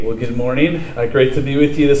Well, good morning. Great to be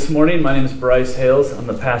with you this morning. My name is Bryce Hales. I'm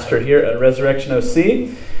the pastor here at Resurrection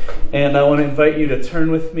OC. And I want to invite you to turn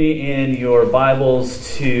with me in your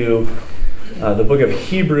Bibles to the book of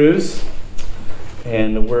Hebrews.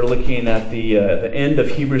 And we're looking at the end of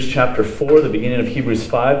Hebrews chapter 4, the beginning of Hebrews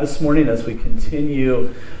 5 this morning as we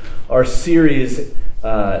continue our series,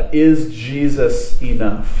 Is Jesus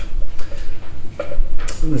Enough?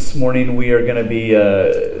 This morning we are going to be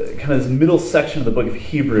kind of this middle section of the book of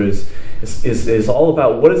Hebrews is all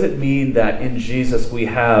about what does it mean that in Jesus we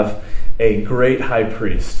have a great high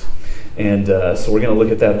priest. And so we're going to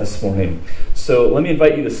look at that this morning. So let me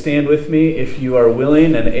invite you to stand with me if you are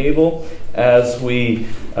willing and able as we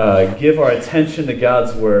give our attention to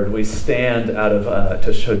God's word. We stand out of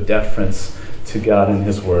to show deference to God and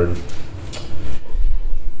His word.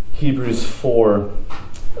 Hebrews 4.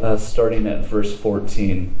 Starting at verse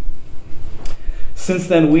 14. Since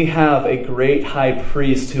then we have a great high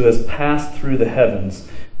priest who has passed through the heavens,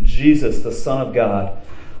 Jesus, the Son of God.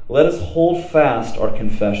 Let us hold fast our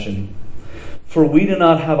confession. For we do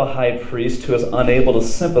not have a high priest who is unable to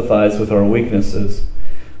sympathize with our weaknesses,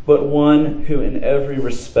 but one who in every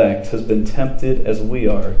respect has been tempted as we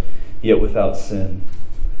are, yet without sin.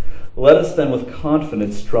 Let us then with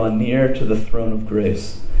confidence draw near to the throne of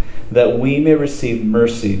grace, that we may receive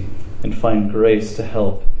mercy and find grace to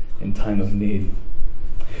help in time of need.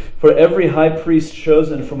 For every high priest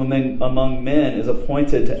chosen from among men is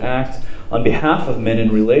appointed to act on behalf of men in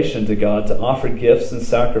relation to God, to offer gifts and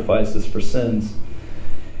sacrifices for sins.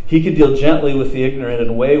 He can deal gently with the ignorant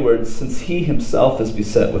and wayward, since he himself is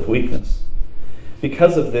beset with weakness.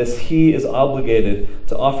 Because of this, he is obligated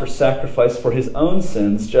to offer sacrifice for his own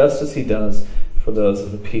sins, just as he does for those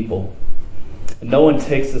of the people. No one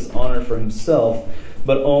takes this honor for himself,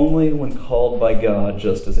 but only when called by God,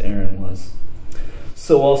 just as Aaron was.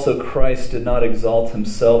 So also Christ did not exalt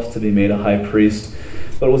himself to be made a high priest,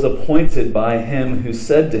 but was appointed by him who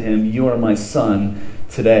said to him, "You are my son,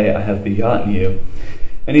 today I have begotten you."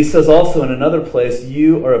 And he says also in another place,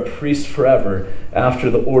 "You are a priest forever, after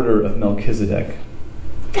the order of Melchizedek."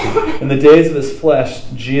 In the days of his flesh,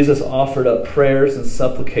 Jesus offered up prayers and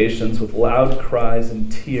supplications with loud cries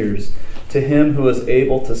and tears to him who was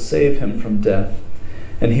able to save him from death,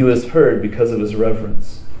 and he was heard because of his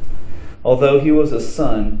reverence. Although he was a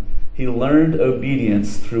son, he learned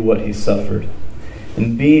obedience through what he suffered.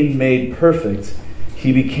 And being made perfect,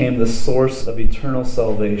 he became the source of eternal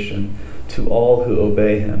salvation to all who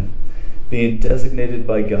obey him, being designated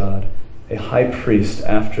by God a high priest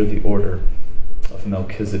after the order of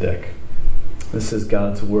Melchizedek. This is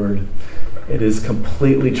God's word. It is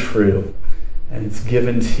completely true. And it's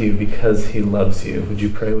given to you because he loves you. Would you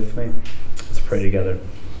pray with me? Let's pray together.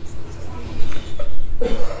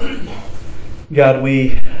 God,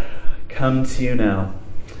 we come to you now.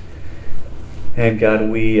 And God,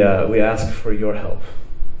 we ask for your help.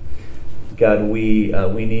 God, we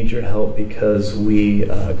need your help because we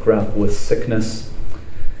grapple with sickness.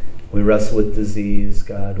 We wrestle with disease.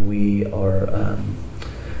 God, we are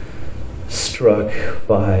struck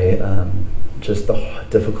by just the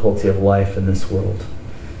difficulty of life in this world.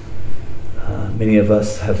 Many of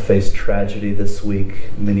us have faced tragedy this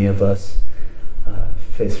week. Many of us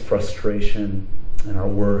face frustration in our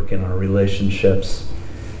work and our relationships.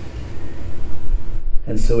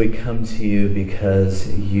 And so we come to you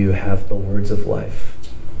because you have the words of life.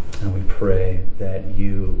 And we pray that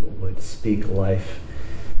you would speak life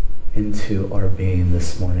into our being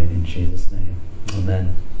this morning in Jesus' name.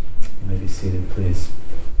 Amen. You may be seated, please.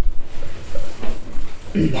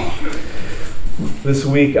 This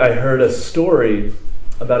week I heard a story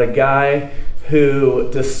about a guy who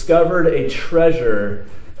discovered a treasure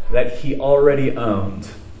that he already owned.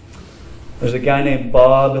 There's a guy named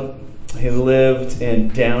Bob. He lived in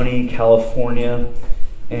Downey, California,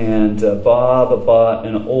 and Bob bought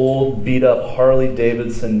an old beat-up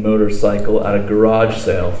Harley-Davidson motorcycle at a garage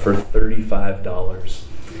sale for $35.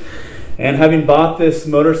 And having bought this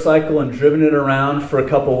motorcycle and driven it around for a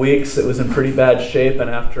couple weeks, it was in pretty bad shape. And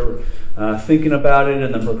after thinking about it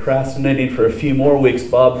and then procrastinating for a few more weeks,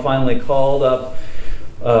 Bob finally called up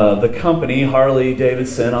the company,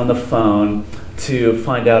 Harley-Davidson, on the phone to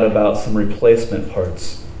find out about some replacement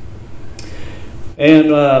parts.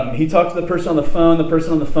 And he talked to the person on the phone. The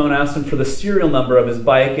person on the phone asked him for the serial number of his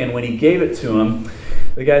bike. And when he gave it to him,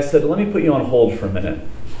 the guy said, "Let me put you on hold for a minute."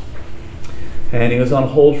 And he was on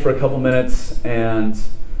hold for a couple minutes, and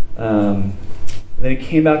then he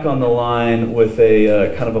came back on the line with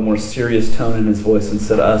a kind of a more serious tone in his voice and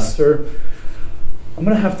said, "Sir, I'm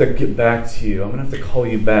going to have to get back to you. I'm going to have to call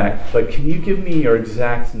you back. But can you give me your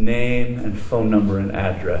exact name and phone number and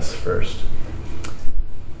address first?"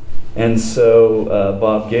 And so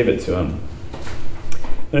Bob gave it to him.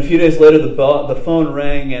 And a few days later, the phone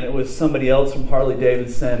rang, and it was somebody else from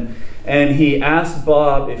Harley-Davidson. And he asked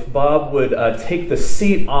Bob if Bob would take the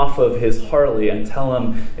seat off of his Harley and tell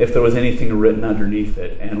him if there was anything written underneath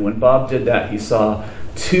it. And when Bob did that, he saw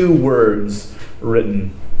 2 words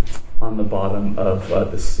written on the bottom of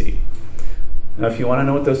the seat. Now, if you want to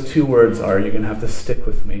know what those 2 words are, you're going to have to stick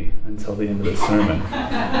with me until the end of the sermon.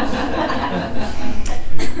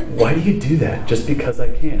 Why do you do that? Just because I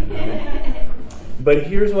can, right? But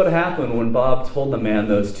here's what happened when Bob told the man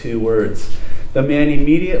those 2 words. The man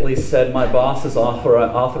immediately said, "My boss has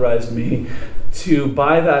authorized me to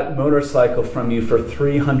buy that motorcycle from you for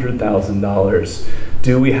 $300,000.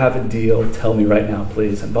 Do we have a deal? Tell me right now,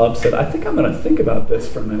 please." And Bob said, "I think I'm going to think about this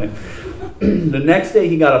for a minute." The next day,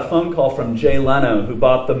 he got a phone call from Jay Leno, who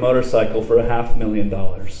bought the motorcycle for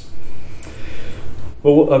 $500,000.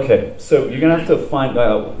 Well, okay, so you're going to have to find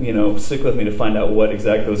out, stick with me to find out what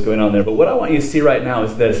exactly was going on there. But what I want you to see right now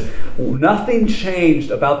is this. Nothing changed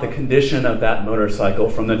about the condition of that motorcycle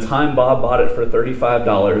from the time Bob bought it for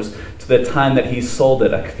 $35 to the time that he sold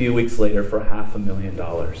it a few weeks later for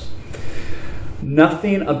 $500,000.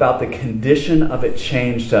 Nothing about the condition of it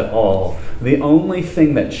changed at all. The only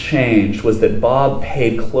thing that changed was that Bob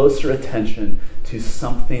paid closer attention to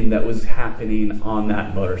something that was happening on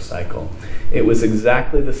that motorcycle. It was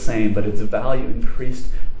exactly the same, but its value increased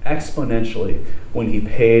exponentially when he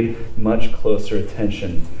paid much closer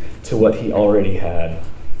attention to what he already had.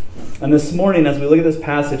 And this morning, as we look at this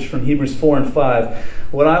passage from Hebrews 4 and 5,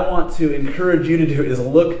 what I want to encourage you to do is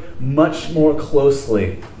look much more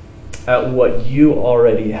closely at what you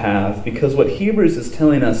already have. Because what Hebrews is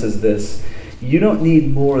telling us is this: you don't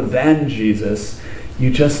need more than Jesus, you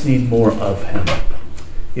just need more of him.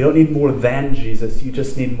 You don't need more than Jesus, you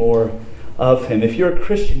just need more of him. If you're a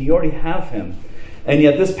Christian, you already have him. And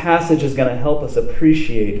yet this passage is going to help us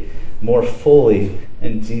appreciate more fully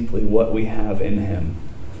and deeply what we have in him.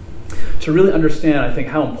 To really understand, I think,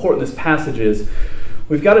 how important this passage is,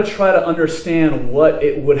 we've got to try to understand what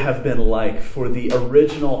it would have been like for the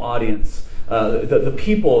original audience, the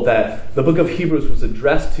people that the book of Hebrews was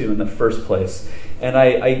addressed to in the first place. And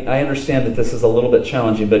I understand that this is a little bit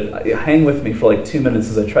challenging, but hang with me for like 2 minutes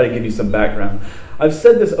as I try to give you some background. I've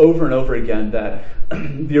said this over and over again, that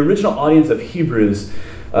the original audience of Hebrews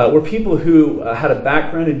were people who had a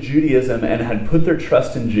background in Judaism and had put their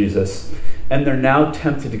trust in Jesus, and they're now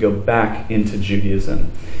tempted to go back into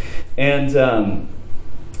Judaism. And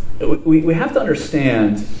we have to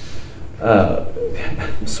understand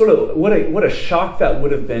sort of what a shock that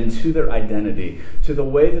would have been to their identity, to the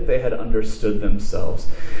way that they had understood themselves.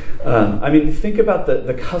 Think about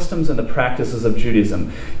the customs and the practices of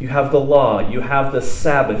Judaism. You have the law, you have the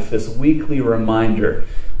Sabbath, this weekly reminder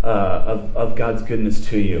of God's goodness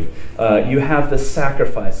to you. You have the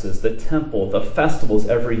sacrifices, the temple, the festivals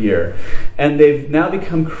every year. And they've now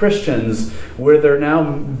become Christians where they're now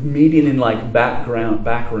meeting in like back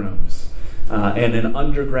rooms. And in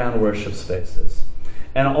underground worship spaces.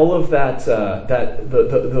 And all of that,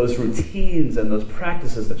 those routines and those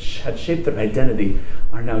practices that had shaped their identity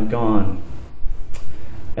are now gone.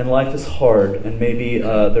 And life is hard, and maybe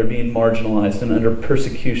they're being marginalized and under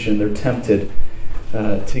persecution. They're tempted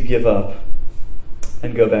to give up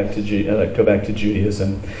and go back to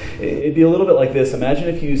Judaism. It'd be a little bit like this. Imagine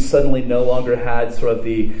if you suddenly no longer had sort of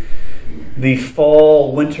the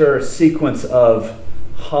fall-winter sequence of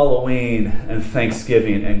Halloween and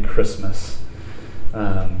Thanksgiving and Christmas.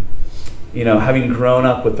 Having grown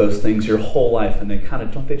up with those things your whole life, and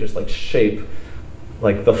don't they just like shape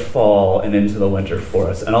like the fall and into the winter for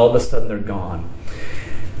us, and all of a sudden they're gone.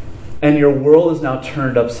 And your world is now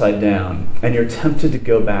turned upside down, and you're tempted to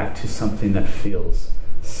go back to something that feels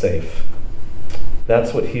safe.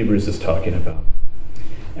 That's what Hebrews is talking about.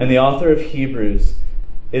 And the author of Hebrews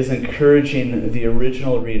is encouraging the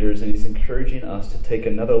original readers, and he's encouraging us to take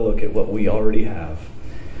another look at what we already have,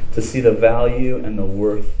 to see the value and the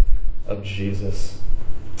worth of Jesus.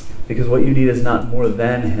 Because what you need is not more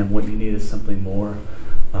than him, what you need is something more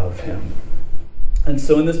of him. And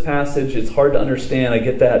so in this passage, it's hard to understand, I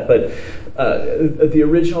get that, but the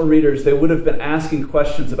original readers, they would have been asking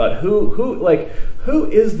questions about who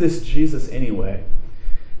is this Jesus anyway?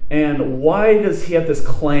 And why does he have this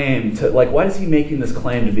claim why is he making this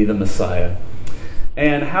claim to be the Messiah?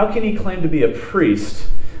 And how can he claim to be a priest?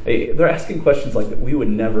 They're asking questions like that. We would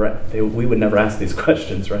never ask these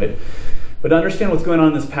questions, right? But to understand what's going on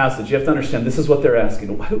in this passage, you have to understand this is what they're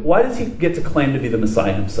asking. Why does he get to claim to be the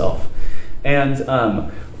Messiah himself? And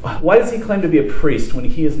why does he claim to be a priest when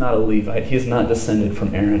he is not a Levite? He is not descended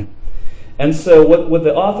from Aaron. And so what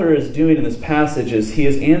the author is doing in this passage is he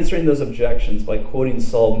is answering those objections by quoting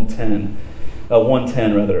Psalm 110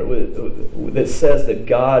 that says that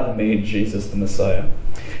God made Jesus the Messiah.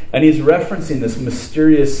 And he's referencing this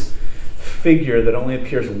mysterious figure that only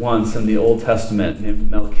appears once in the Old Testament named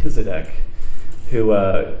Melchizedek, who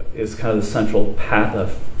is kind of the central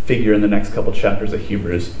figure in the next couple chapters of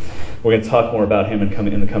Hebrews. We're going to talk more about him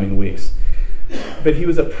in the coming weeks. But he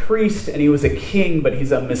was a priest and he was a king, but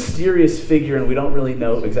he's a mysterious figure and we don't really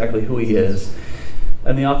know exactly who he is.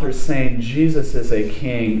 And the author is saying Jesus is a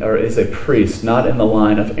king, or is a priest, not in the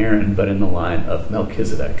line of Aaron, but in the line of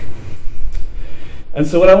Melchizedek. And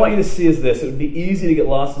so what I want you to see is this. It would be easy to get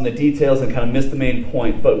lost in the details and kind of miss the main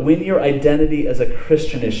point, but when your identity as a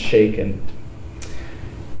Christian is shaken,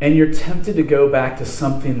 and you're tempted to go back to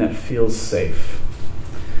something that feels safe,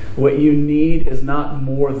 what you need is not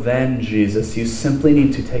more than Jesus. You simply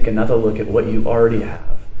need to take another look at what you already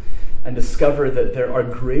have and discover that there are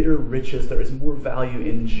greater riches, there is more value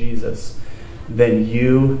in Jesus than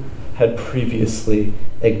you had previously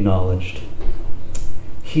acknowledged.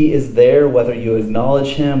 He is there whether you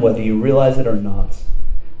acknowledge him, whether you realize it or not.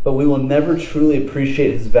 But we will never truly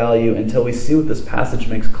appreciate his value until we see what this passage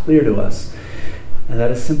makes clear to us. And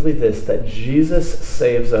that is simply this, that Jesus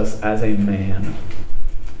saves us as a man.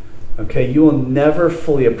 Okay, you will never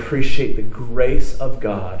fully appreciate the grace of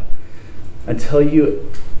God until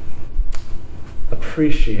you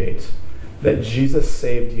appreciate that Jesus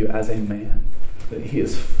saved you as a man. That he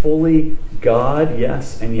is fully God,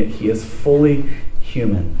 yes, and yet he is fully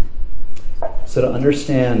human. So to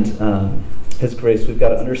understand his grace, we've got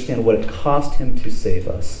to understand what it cost him to save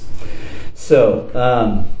us.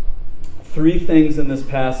 So, 3 things in this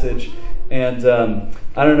passage, and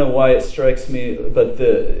I don't know why it strikes me, but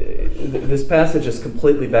this passage is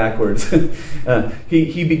completely backwards.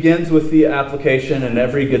 He begins with the application, and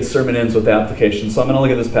every good sermon ends with the application. So I'm going to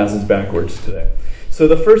look at this passage backwards today. So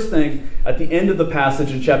the first thing at the end of the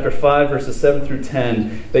passage in chapter 5, verses 7 through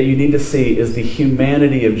 10, that you need to see is the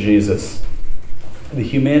humanity of Jesus. The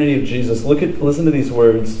humanity of Jesus. Listen to these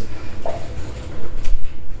words.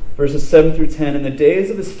 Verses 7 through 10, in the days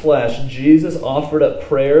of his flesh, Jesus offered up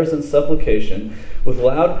prayers and supplication with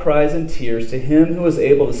loud cries and tears to him who was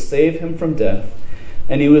able to save him from death.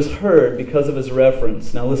 And he was heard because of his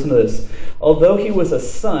reverence. Now listen to this. Although he was a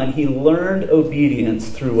son, he learned obedience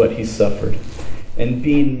through what he suffered. And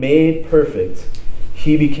being made perfect,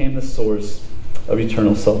 he became the source of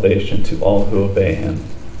eternal salvation to all who obey him.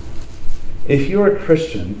 If you're a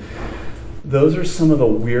Christian, those are some of the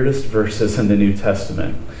weirdest verses in the New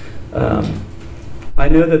Testament. I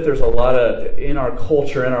know that there's a lot in our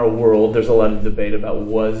culture, in our world, there's a lot of debate about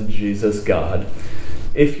was Jesus God.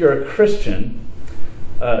 If you're a Christian,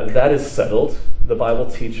 that is settled. The Bible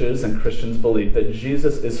teaches and Christians believe that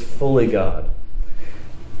Jesus is fully God.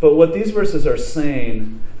 But what these verses are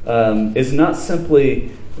saying is not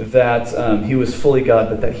simply that he was fully God,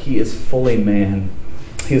 but that he is fully man.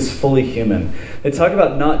 He is fully human. They talk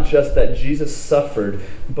about not just that Jesus suffered,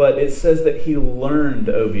 but it says that he learned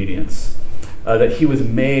obedience, that he was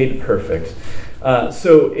made perfect.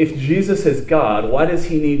 So if Jesus is God, why does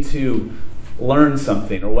he need to learn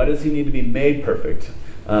something? Or why does he need to be made perfect?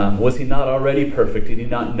 Was he not already perfect? Did he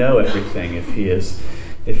not know everything if he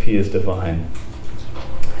is divine?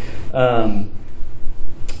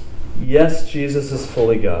 Yes, Jesus is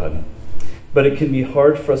fully God. But it can be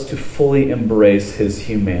hard for us to fully embrace his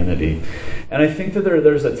humanity. And I think that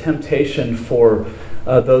there's a temptation for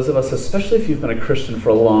those of us, especially if you've been a Christian for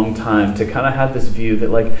a long time, to kind of have this view that,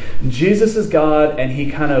 like, Jesus is God and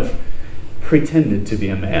he kind of pretended to be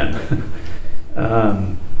a man.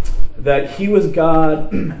 That he was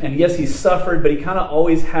God, and yes, he suffered, but he kind of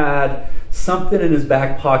always had something in his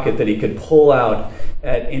back pocket that he could pull out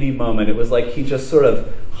at any moment. It was like he just sort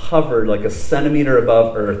of hovered like a centimeter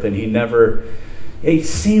above earth, and he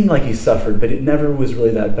seemed like he suffered, but it never was really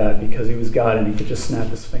that bad because he was God and he could just snap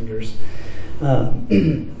his fingers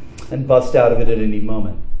and bust out of it at any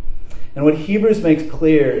moment. And what Hebrews makes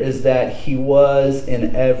clear is that he was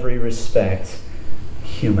in every respect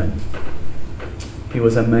human. He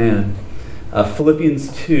was a man.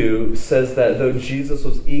 Philippians 2 says that though Jesus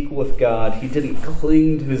was equal with God, he didn't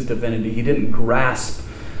cling to his divinity. He didn't grasp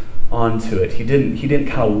onto it. He didn't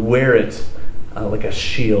kind of wear it like a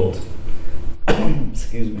shield.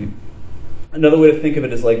 Excuse me. Another way to think of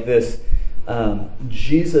it is like this.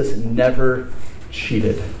 Jesus never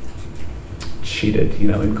cheated. Cheated,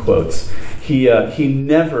 in quotes. He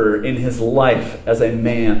never in his life as a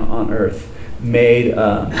man on earth made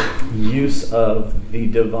use of the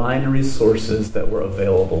divine resources that were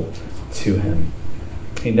available to him.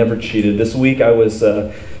 He never cheated. This week I was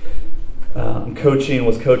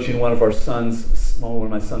was coaching one of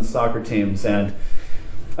my son's soccer teams, and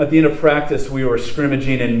at the end of practice, we were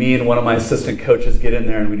scrimmaging, and me and one of my assistant coaches get in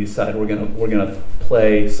there, and we decide we're gonna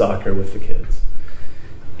play soccer with the kids.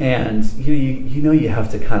 And you have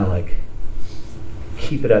to kind of like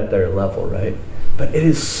keep it at their level, right? But it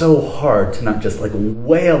is so hard to not just like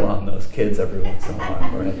wail on those kids every once in a while,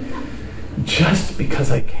 right? Just because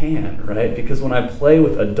I can, right? Because when I play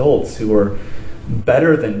with adults who are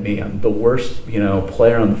better than me, I'm the worst,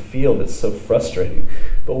 player on the field. It's so frustrating.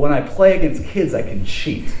 But when I play against kids, I can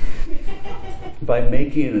cheat by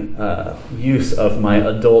making use of my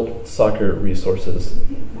adult soccer resources.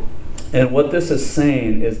 And what this is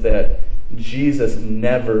saying is that Jesus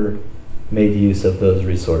never made use of those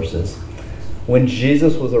resources. When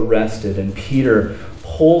Jesus was arrested and Peter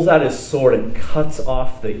pulls out his sword and cuts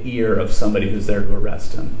off the ear of somebody who's there to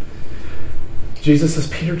arrest him, Jesus says,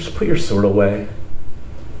 Peter, just put your sword away.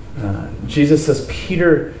 Jesus says,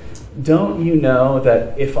 Peter, don't you know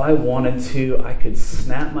that if I wanted to, I could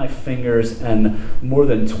snap my fingers and more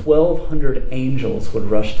than 1,200 angels would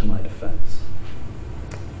rush to my defense?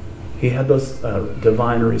 He had those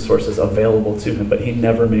divine resources available to him, but he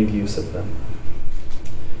never made use of them.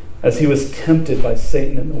 As he was tempted by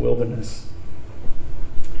Satan in the wilderness,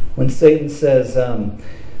 when Satan says,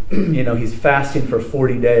 he's fasting for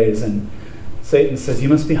 40 days, and Satan says, you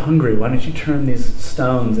must be hungry. Why don't you turn these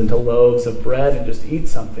stones into loaves of bread and just eat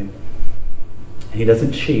something? And he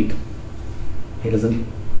doesn't cheat. He doesn't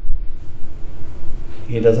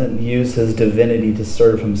use his divinity to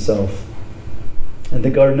serve himself. In the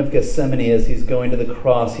Garden of Gethsemane, as he's going to the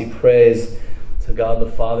cross, he prays to God the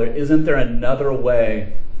Father, isn't there another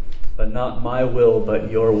way, but not my will, but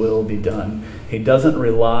your will be done? He doesn't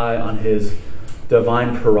rely on his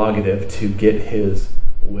divine prerogative to get his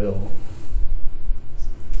will.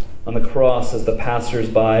 On the cross, as the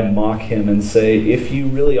passers-by mock him and say, if you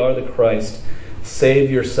really are the Christ, save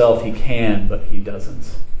yourself, he can, but he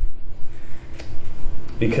doesn't.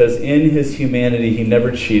 Because in his humanity, he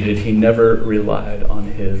never cheated. He never relied on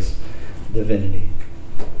his divinity.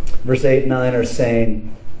 Verse 8 and 9 are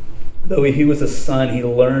saying, though he was a son, he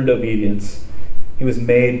learned obedience. He was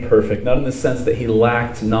made perfect, not in the sense that he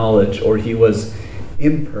lacked knowledge or he was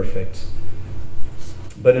imperfect.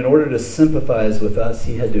 But in order to sympathize with us,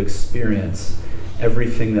 he had to experience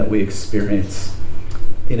everything that we experience.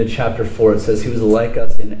 At the end of chapter 4, it says he was like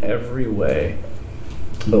us in every way,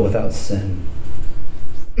 but without sin.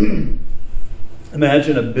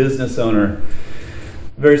 Imagine a business owner,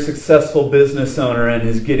 very successful business owner, and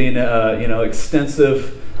is getting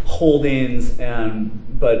extensive holdings,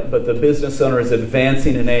 but the business owner is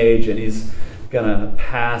advancing in age, and he's going to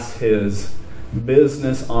pass his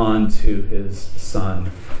business on to his son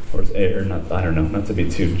or his heir. Not to be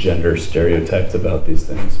too gender stereotyped about these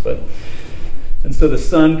things, and so the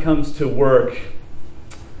son comes to work,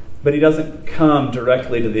 but he doesn't come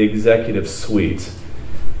directly to the executive suite.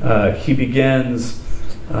 He begins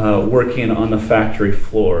working on the factory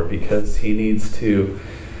floor because he needs to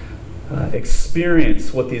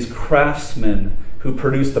experience what these craftsmen who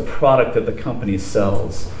produce the product that the company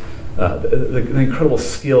sells, the incredible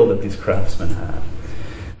skill that these craftsmen have.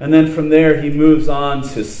 And then from there he moves on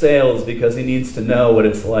to sales because he needs to know what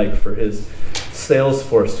it's like for his sales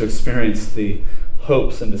force to experience the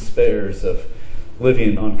hopes and despairs of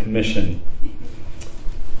living on commission.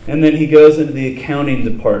 And then he goes into the accounting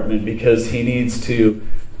department because he needs to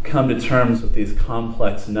come to terms with these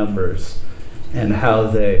complex numbers and how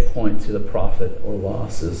they point to the profit or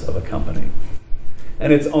losses of a company.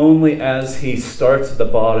 And it's only as he starts at the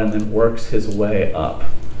bottom and works his way up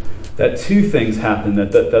that two things happen, that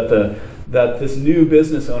this new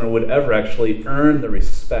business owner would ever actually earn the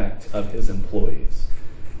respect of his employees,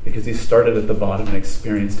 because he started at the bottom and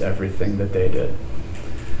experienced everything that they did.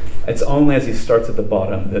 It's only as he starts at the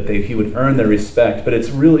bottom that he would earn their respect, but it's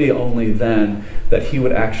really only then that he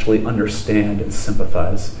would actually understand and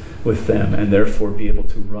sympathize with them and therefore be able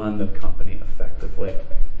to run the company effectively.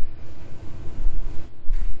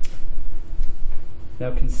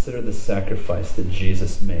 Now consider the sacrifice that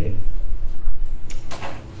Jesus made.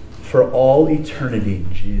 For all eternity,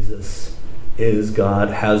 Jesus is God,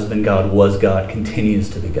 has been God, was God, continues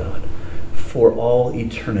to be God. For all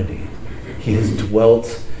eternity, he has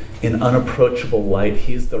dwelt in unapproachable light.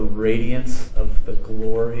 He's the radiance of the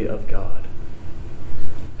glory of God.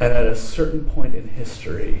 And at a certain point in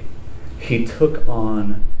history, he took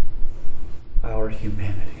on our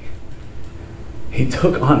humanity. He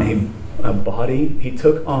took on a body. He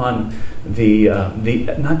took on the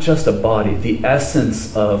not just a body, the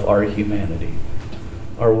essence of our humanity,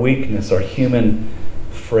 our weakness, our human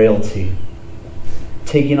frailty.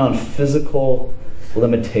 taking on physical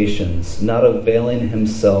limitations, not availing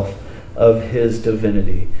himself of his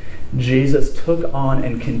divinity. Jesus took on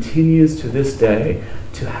and continues to this day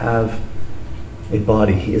to have a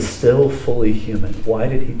body. He is still fully human. Why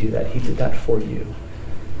did he do that? He did that for you,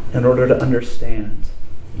 in order to understand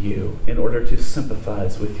you, in order to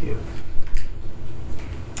sympathize with you.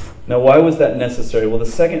 Now, why was that necessary? Well, the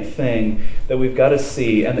second thing that we've got to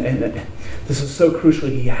see, and this is so crucial,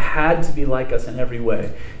 he had to be like us in every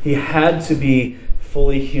way. He had to be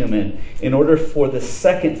fully human in order for the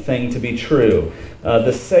second thing to be true.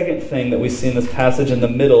 The second thing that we see in this passage in the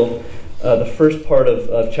middle, the first part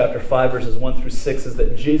of chapter 5, verses 1 through 6, is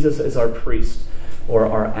that Jesus is our priest or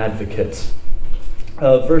our advocate.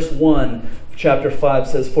 Verse 1, chapter 5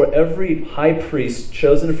 says, "For every high priest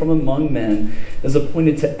chosen from among men is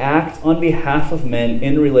appointed to act on behalf of men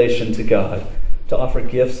in relation to God, to offer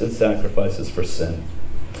gifts and sacrifices for sin."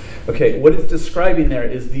 Okay, what it's describing there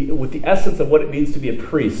is with the essence of what it means to be a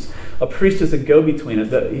priest. A priest is a go-between.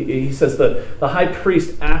 He says the high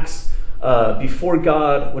priest acts before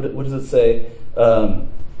God, what does it say?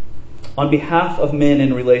 On behalf of men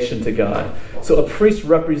in relation to God. So a priest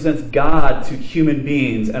represents God to human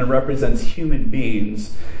beings and represents human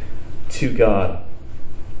beings to God.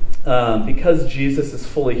 Because Jesus is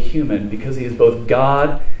fully human, because he is both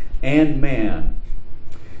God and man,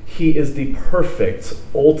 he is the perfect,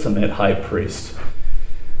 ultimate high priest.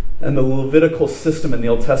 In the Levitical system in the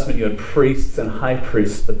Old Testament, you had priests and high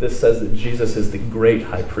priests, but this says that Jesus is the great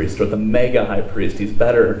high priest, or the mega high priest. He's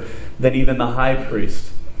better than even the high priest,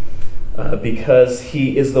 because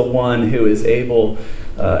he is the one who is able,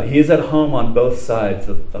 he is at home on both sides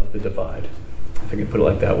of the divide, if I can put it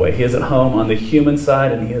like that way. He is at home on the human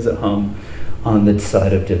side, and he is at home on the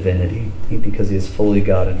side of divinity, because he is fully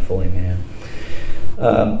God and fully man.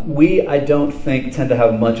 We, I don't think, tend to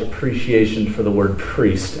have much appreciation for the word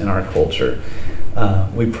priest in our culture.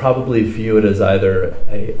 We probably view it as either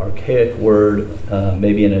an archaic word,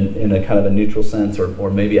 maybe in a kind of a neutral sense, or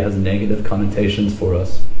maybe it has negative connotations for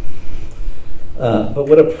us. But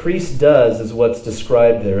what a priest does is what's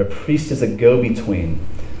described there. A priest is a go-between.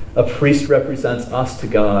 A priest represents us to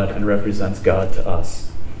God and represents God to us.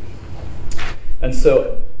 And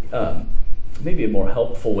so, maybe a more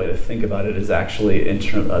helpful way to think about it is actually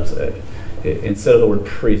instead of the word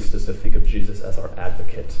priest, is to think of Jesus as our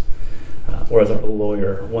advocate, or as our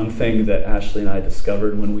lawyer. One thing that Ashley and I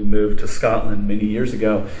discovered when we moved to Scotland many years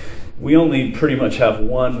ago, we only pretty much have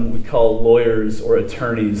one we call lawyers or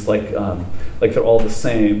attorneys, like they're all the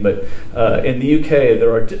same. But in the UK,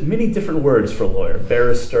 there are many different words for lawyer: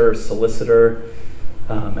 barrister, solicitor,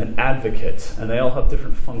 an advocate, and they all have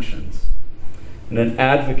different functions. And an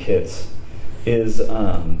advocate is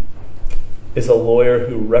a lawyer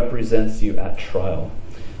who represents you at trial.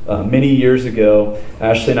 Many years ago,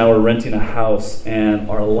 Ashley and I were renting a house, and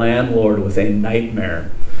our landlord was a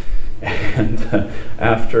nightmare. And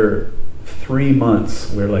after 3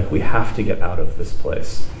 months, we were like, we have to get out of this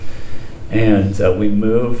place. And we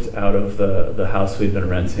moved out of the house we'd been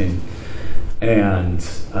renting, and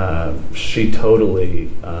she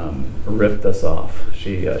totally ripped us off.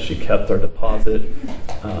 She kept our deposit.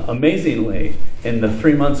 Amazingly, in the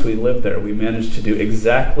 3 months we lived there, we managed to do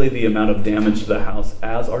exactly the amount of damage to the house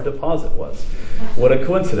as our deposit was. What a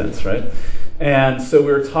coincidence, right? And so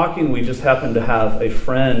we were talking, we just happened to have a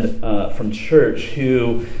friend from church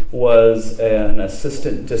who was an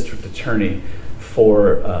assistant district attorney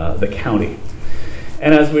for the county.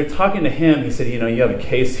 And as we were talking to him, he said, you have a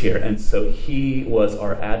case here. And so he was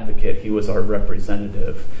our advocate. He was our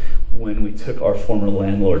representative when we took our former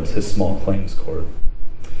landlord to small claims court.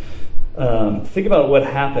 Think about what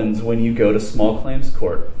happens when you go to small claims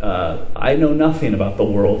court. I know nothing about the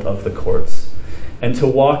world of the courts. And to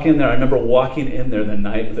walk in there, I remember walking in there the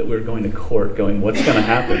night that we were going to court, going, what's going to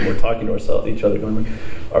happen? We're talking to each other, going,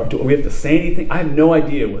 do we have to say anything? I have no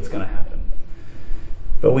idea what's going to happen.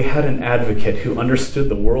 But we had an advocate who understood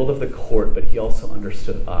the world of the court, but he also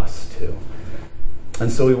understood us too.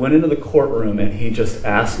 And so we went into the courtroom, and he just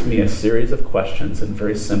asked me a series of questions and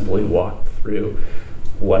very simply walked through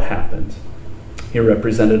what happened. He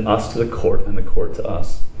represented us to the court and the court to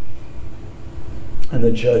us. And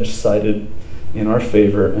the judge sided in our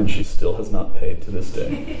favor, and she still has not paid to this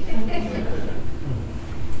day.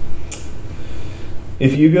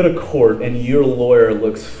 If you go to court and your lawyer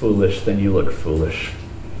looks foolish, then you look foolish.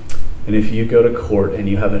 And if you go to court and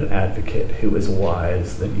you have an advocate who is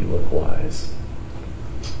wise, then you look wise.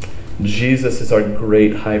 Jesus is our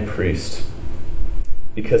great high priest.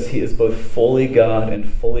 because he is both fully God and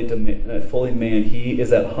fully man. He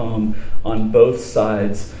is at home on both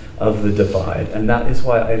sides of the divide. And that is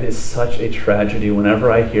why it is such a tragedy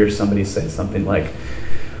whenever I hear somebody say something like,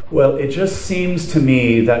 well, it just seems to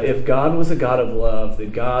me that if God was a God of love,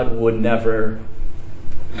 that God would never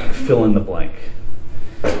fill in the blank.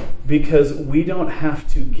 Because we don't have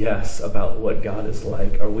to guess about what God is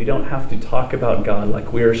like, or we don't have to talk about God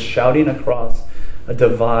like we are shouting across a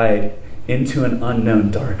divide into an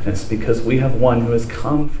unknown darkness, because we have one who has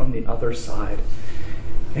come from the other side,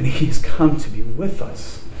 and he's come to be with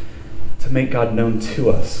us, to make God known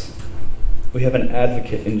to us. We have an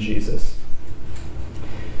advocate in Jesus.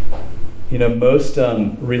 You know, most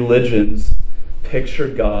religions picture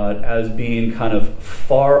God as being kind of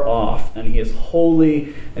far off, and he is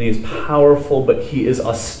holy and he is powerful, but he is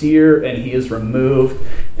austere and he is removed,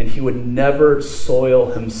 and he would never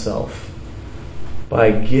soil himself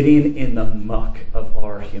by getting in the muck of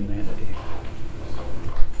our humanity.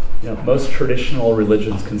 You know, most traditional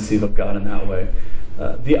religions conceive of God in that way.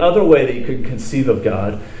 The other way that you could conceive of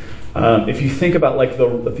God, if you think about like so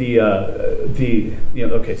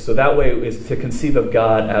that way is to conceive of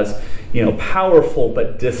God as, powerful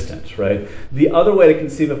but distant, right? The other way to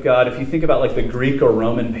conceive of God, if you think about like the Greek or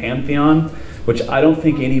Roman pantheon, which I don't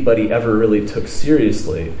think anybody ever really took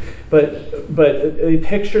seriously, but they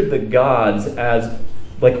pictured the gods as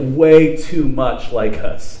like way too much like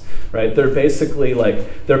us, right? They're basically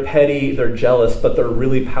like, they're petty, they're jealous, but they're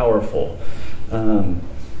really powerful.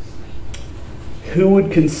 Who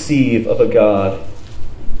would conceive of a God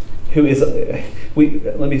who is,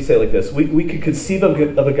 let me say it like this, we could conceive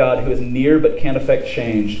of a God who is near but can't affect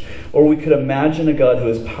change, or we could imagine a God who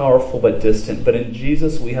is powerful but distant. But in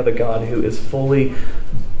Jesus, we have a God who is fully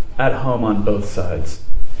at home on both sides.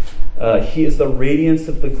 He is the radiance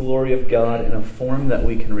of the glory of God in a form that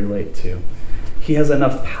we can relate to. He has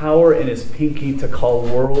enough power in his pinky to call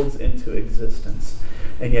worlds into existence,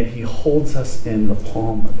 and yet he holds us in the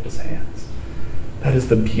palm of his hands. That is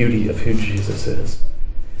the beauty of who Jesus is.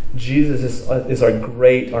 Jesus is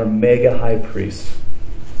our mega high priest,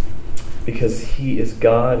 because he is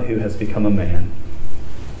God who has become a man.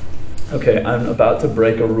 Okay, I'm about to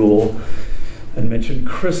break a rule and mention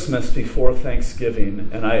Christmas before Thanksgiving,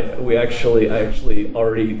 and I actually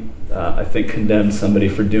already I think condemned somebody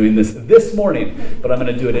for doing this morning, but I'm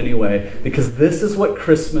going to do it anyway, because this is what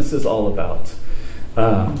Christmas is all about.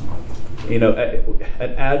 At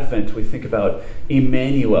Advent we think about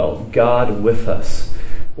Emmanuel, God with us.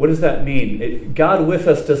 What does that mean? God with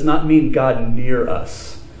us does not mean God near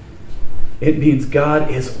us. It means God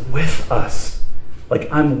is with us. Like,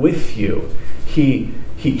 I'm with you. He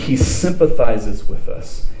sympathizes with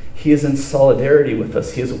us. He is in solidarity with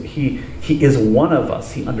us. He is one of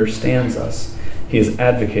us. He understands us. He is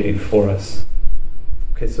advocating for us.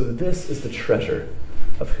 Okay, so this is the treasure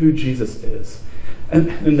of who Jesus is. And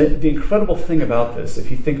the incredible thing about this, if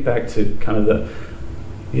you think back to kind of the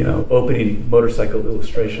opening motorcycle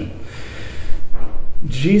illustration,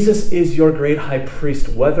 Jesus is your great high priest,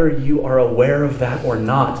 whether you are aware of that or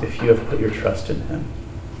not, if you have put your trust in him.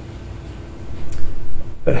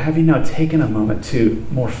 But having now taken a moment to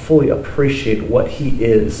more fully appreciate what he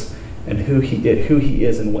is and who he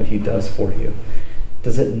is and what he does for you,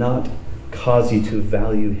 does it not cause you to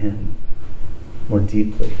value him more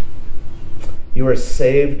deeply? You are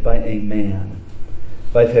saved by a man,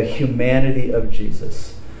 by the humanity of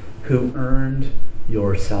Jesus, who earned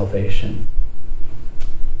your salvation.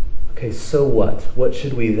 Okay, so what? What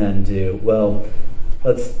should we then do? Well,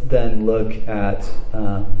 let's then look at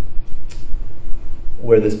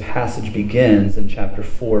where this passage begins in chapter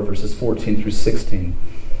 4, verses 14 through 16.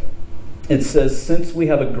 It says, since we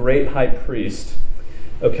have a great high priest.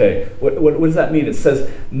 Okay, what does that mean? It says,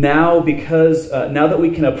 now that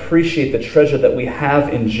we can appreciate the treasure that we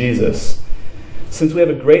have in Jesus, since we have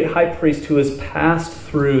a great high priest who has passed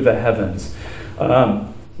through the heavens.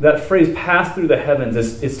 That phrase, passed through the heavens,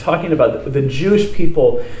 is talking about the Jewish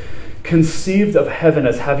people conceived of heaven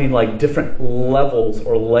as having like different levels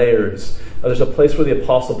or layers. There's a place where the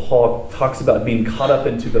Apostle Paul talks about being caught up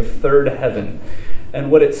into the third heaven. And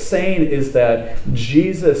what it's saying is that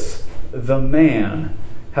Jesus, the man,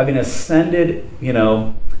 having ascended,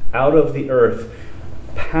 out of the earth,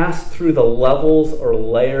 passed through the levels or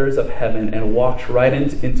layers of heaven and walked right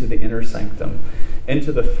into the inner sanctum,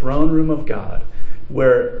 into the throne room of God,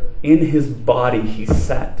 where in his body he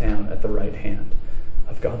sat down at the right hand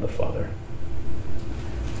of God the Father.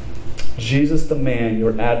 Jesus the man,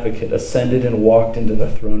 your advocate, ascended and walked into the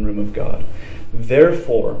throne room of God.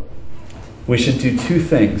 Therefore, we should do two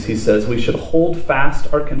things, he says. We should hold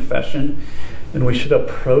fast our confession, and we should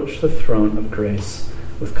approach the throne of grace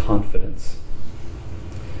with confidence.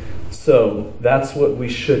 So that's what we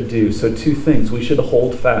should do. So two things. We should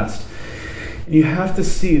hold fast. And you have to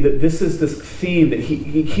see that this is this theme that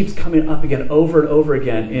he keeps coming up again over and over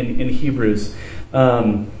again in Hebrews.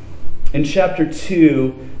 In chapter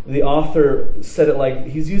 2, the author said it like,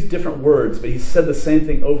 he's used different words, but he said the same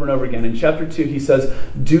thing over and over again. In chapter 2, he says,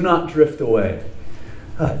 do not drift away.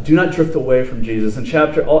 Do not drift away from Jesus.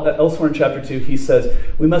 Elsewhere in chapter 2, he says,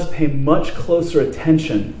 we must pay much closer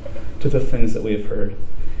attention to the things that we have heard.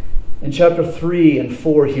 In chapter 3 and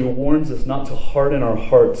 4, he warns us not to harden our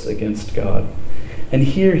hearts against God. And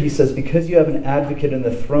here he says, because you have an advocate in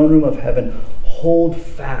the throne room of heaven, hold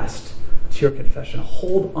fast to your confession.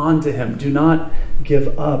 Hold on to him. Do not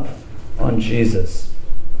give up on Jesus.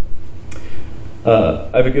 I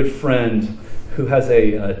have a good friend who has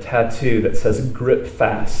a tattoo that says grip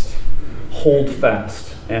fast, hold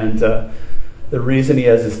fast. And the reason he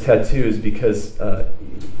has this tattoo is because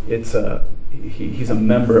he's a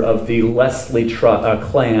member of the Leslie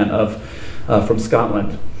clan from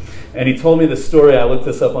Scotland. And he told me this story. I looked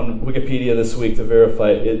this up on Wikipedia this week to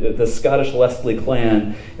verify it. The Scottish Leslie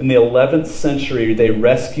clan, in the 11th century, they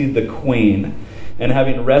rescued the Queen. And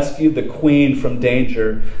having rescued the Queen from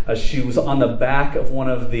danger, she was on the back of one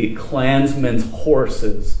of the clansmen's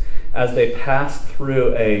horses as they passed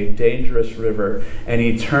through a dangerous river. And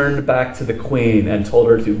he turned back to the Queen and told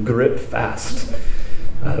her to grip fast.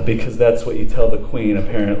 Because that's what you tell the Queen,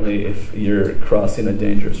 apparently, if you're crossing a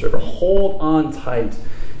dangerous river. Hold on tight,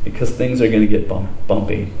 because things are going to get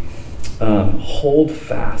bumpy. Hold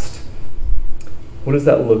fast. What does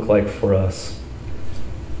that look like for us?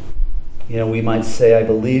 We might say, I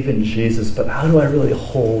believe in Jesus, but how do I really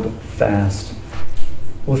hold fast?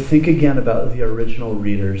 Well, think again about the original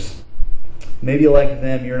readers. Maybe like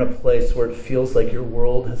them, you're in a place where it feels like your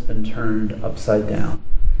world has been turned upside down,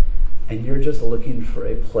 and you're just looking for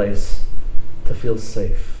a place to feel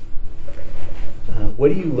safe.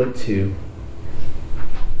 What do you look to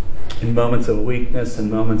in moments of weakness, in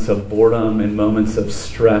moments of boredom, in moments of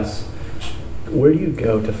stress? Where do you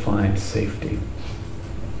go to find safety?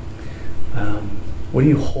 What are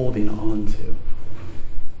you holding on to?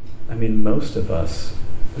 I mean, most of us,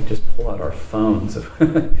 we just pull out our phones if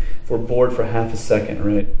we're bored for half a second,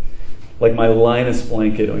 right? Like my Linus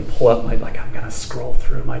blanket, and we pull out I'm going to scroll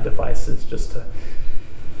through my devices just to,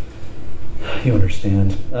 you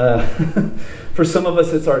understand. For some of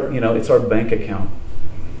us, it's our bank account.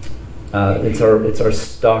 It's our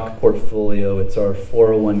stock portfolio. It's our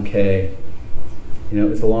 401k.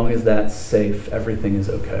 As long as that's safe, everything is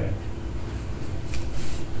okay.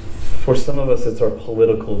 For some of us, it's our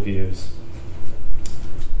political views.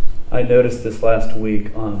 I noticed this last week.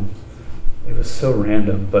 It was so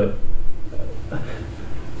random, but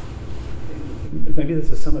maybe this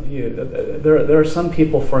is some of you. There are some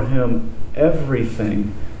people for whom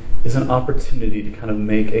everything is an opportunity to kind of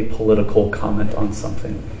make a political comment on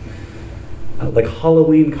something. Like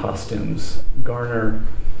Halloween costumes garner,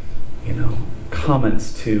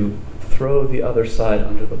 comments to throw the other side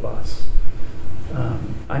under the bus.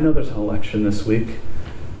 I know there's an election this week.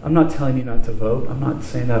 I'm not telling you not to vote. I'm not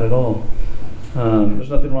saying that at all. There's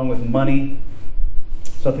nothing wrong with money.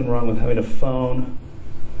 There's nothing wrong with having a phone.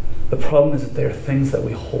 The problem is that there are things that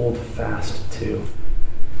we hold fast to.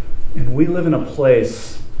 And we live in a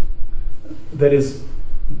place that is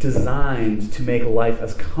designed to make life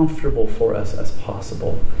as comfortable for us as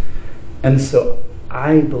possible. And so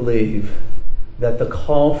I believe that the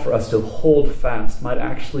call for us to hold fast might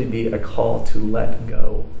actually be a call to let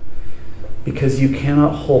go. Because you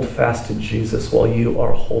cannot hold fast to Jesus while you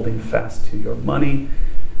are holding fast to your money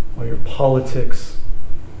or your politics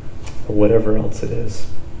or whatever else it is.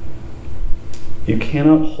 You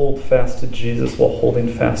cannot hold fast to Jesus while holding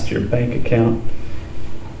fast to your bank account.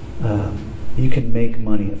 You can make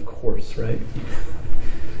money, of course, right?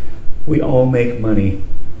 We all make money.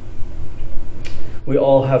 We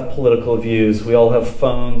all have political views. We all have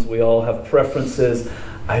phones. We all have preferences.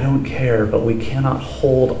 I don't care, but we cannot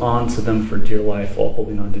hold on to them for dear life while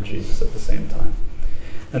holding on to Jesus at the same time.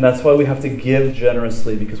 And that's why we have to give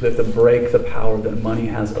generously, because we have to break the power that money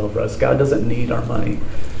has over us. God doesn't need our money,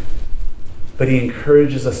 but he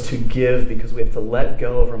encourages us to give because we have to let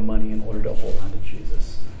go of our money in order to hold on to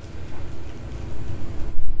Jesus.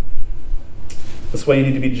 That's why you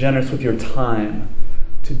need to be generous with your time,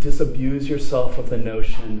 to disabuse yourself of the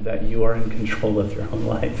notion that you are in control of your own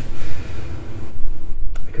life.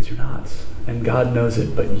 Because you're not. And God knows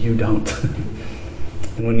it, but you don't.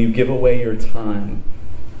 And when you give away your time,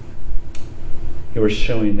 you are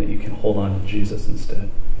showing that you can hold on to Jesus instead.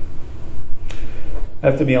 I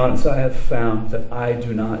have to be honest, I have found that I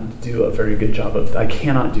do not do a very good job of, I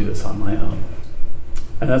cannot do this on my own.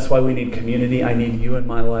 And that's why we need community. I need you in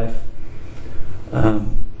my life.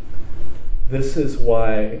 This is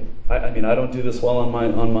why, I don't do this well on my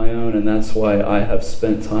own, and that's why I have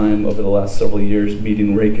spent time over the last several years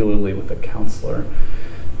meeting regularly with a counselor,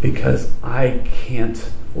 because I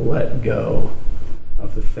can't let go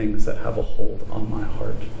of the things that have a hold on my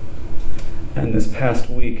heart. And this past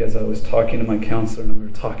week, as I was talking to my counselor, and we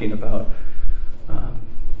were talking about,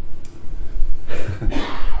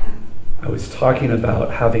 I was talking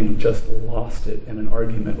about having just lost it in an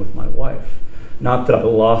argument with my wife. Not that I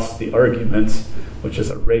lost the argument, which is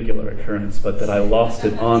a regular occurrence, but that I lost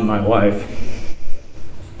it on my wife.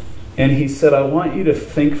 And he said, I want you to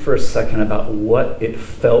think for a second about what it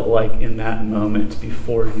felt like in that moment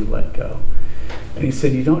before you let go. And he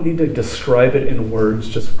said, you don't need to describe it in words,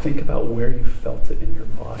 just think about where you felt it in your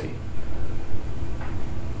body.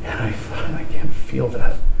 And I thought, I can't feel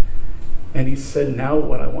that. And he said, now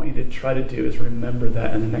what I want you to try to do is remember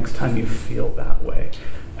that, and the next time you feel that way,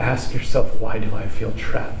 ask yourself, why do I feel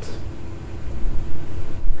trapped?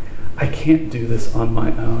 I can't do this on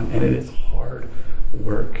my own, and it is hard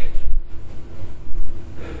work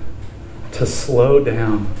to slow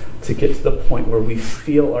down, to get to the point where we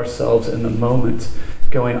feel ourselves in the moment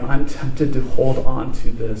going, I'm tempted to hold on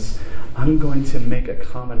to this. I'm going to make a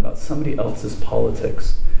comment about somebody else's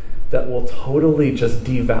politics that will totally just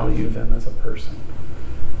devalue them as a person.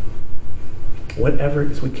 Whatever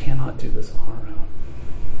it is, we cannot do this on our own.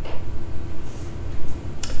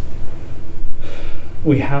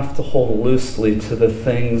 We have to hold loosely to the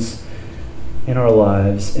things in our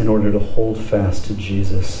lives in order to hold fast to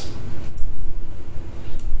Jesus.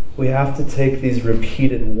 We have to take these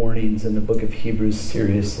repeated warnings in the book of Hebrews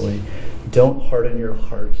seriously. Don't harden your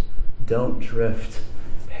heart. Don't drift.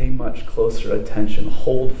 Pay much closer attention.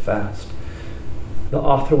 Hold fast. The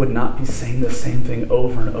author would not be saying the same thing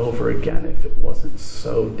over and over again if it wasn't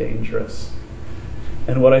so dangerous.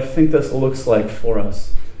 And what I think this looks like for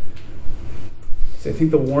us, so I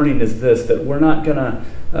think the warning is this, that we're not going to,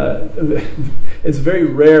 it's very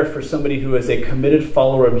rare for somebody who is a committed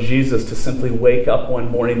follower of Jesus to simply wake up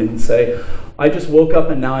one morning and say, I just woke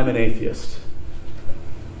up and now I'm an atheist.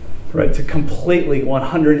 Right? To completely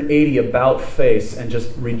 180 about face and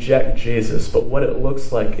just reject Jesus. But what it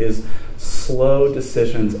looks like is slow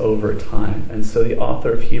decisions over time. And so the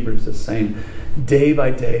author of Hebrews is saying, day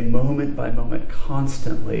by day, moment by moment,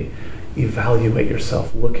 constantly evaluate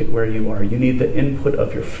yourself. Look at where you are. You need the input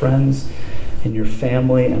of your friends and your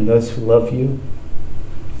family and those who love you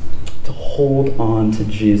to hold on to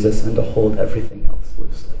Jesus and to hold everything else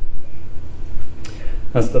loosely.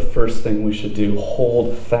 That's the first thing we should do.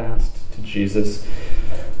 Hold fast to Jesus.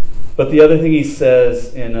 But the other thing he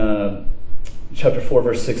says in chapter 4,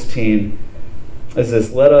 verse 16 is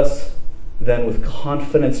this, let us then with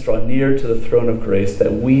confidence draw near to the throne of grace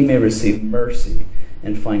that we may receive mercy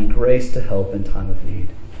and find grace to help in time of need.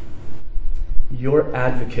 Your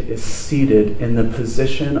advocate is seated in the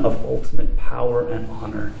position of ultimate power and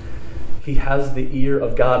honor. He has the ear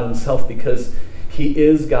of God himself because he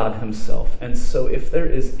is God himself. And so if there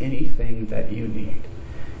is anything that you need,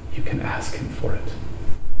 you can ask him for it.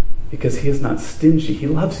 Because he is not stingy. He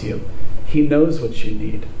loves you. He knows what you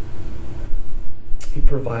need. He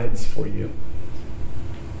provides for you.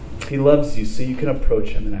 He loves you, so you can approach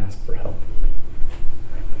him and ask for help.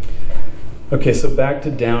 Okay, so back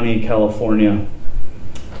to Downey, California,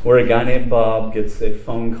 where a guy named Bob gets a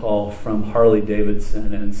phone call from Harley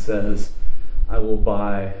Davidson and says, I will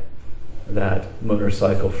buy that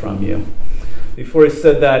motorcycle from you. Before he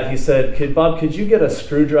said that, he said, Bob, could you get a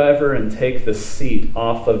screwdriver and take the seat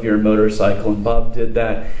off of your motorcycle? And Bob did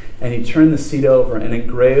that, and he turned the seat over, and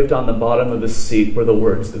engraved on the bottom of the seat were the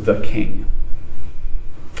words, The King.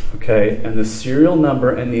 Okay, and the serial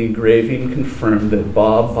number and the engraving confirmed that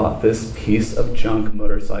Bob bought this piece of junk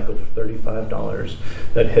motorcycle for $35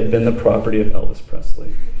 that had been the property of Elvis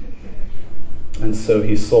Presley. And so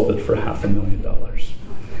he sold it for $500,000.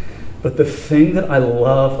 But the thing that I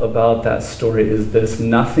love about that story is this: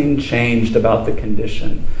 nothing changed about the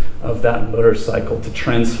condition of that motorcycle to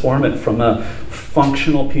transform it from a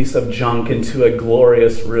functional piece of junk into a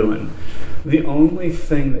glorious ruin. The only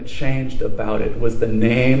thing that changed about it was the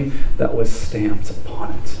name that was stamped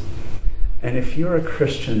upon it. And if you're a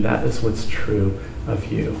Christian, that is what's true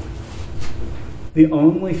of you. The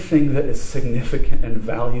only thing that is significant and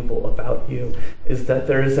valuable about you is that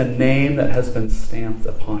there is a name that has been stamped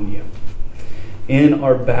upon you. In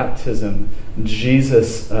our baptism,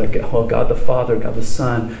 Jesus, God the Father, God the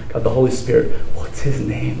Son, God the Holy Spirit, puts his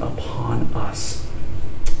name upon us.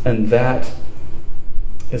 And that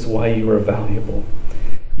is why you are valuable.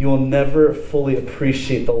 You will never fully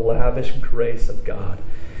appreciate the lavish grace of God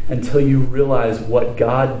until you realize what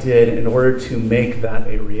God did in order to make that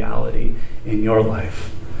a reality in your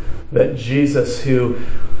life. That Jesus, who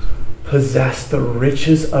possessed the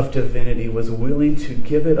riches of divinity, was willing to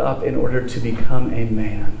give it up in order to become a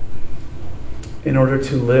man, in order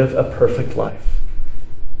to live a perfect life,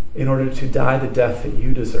 in order to die the death that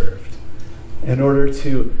you deserved, in order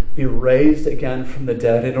to be raised again from the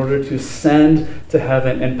dead, in order to ascend to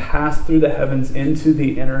heaven and pass through the heavens into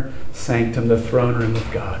the inner sanctum, the throne room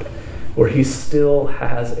of God, where he still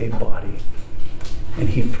has a body and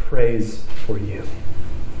he prays for you.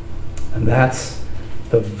 And that's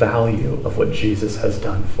the value of what Jesus has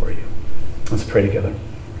done for you. Let's pray together.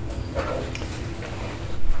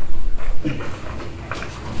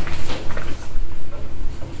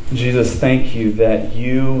 Jesus, thank you that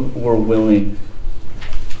you were willing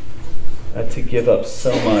to give up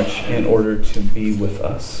so much in order to be with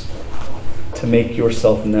us, to make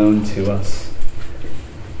yourself known to us.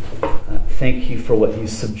 Thank you for what you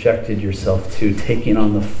subjected yourself to, taking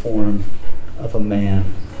on the form of a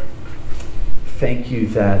man. Thank you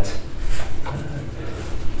that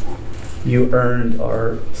you earned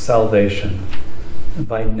our salvation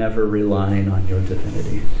by never relying on your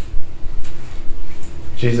divinity.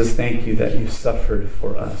 Jesus, thank you that you suffered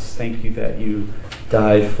for us. Thank you that you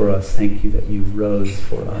died for us. Thank you that you rose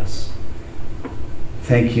for us.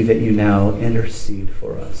 Thank you that you now intercede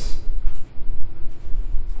for us.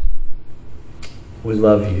 We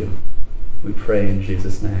love you. We pray in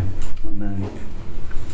Jesus' name. Amen.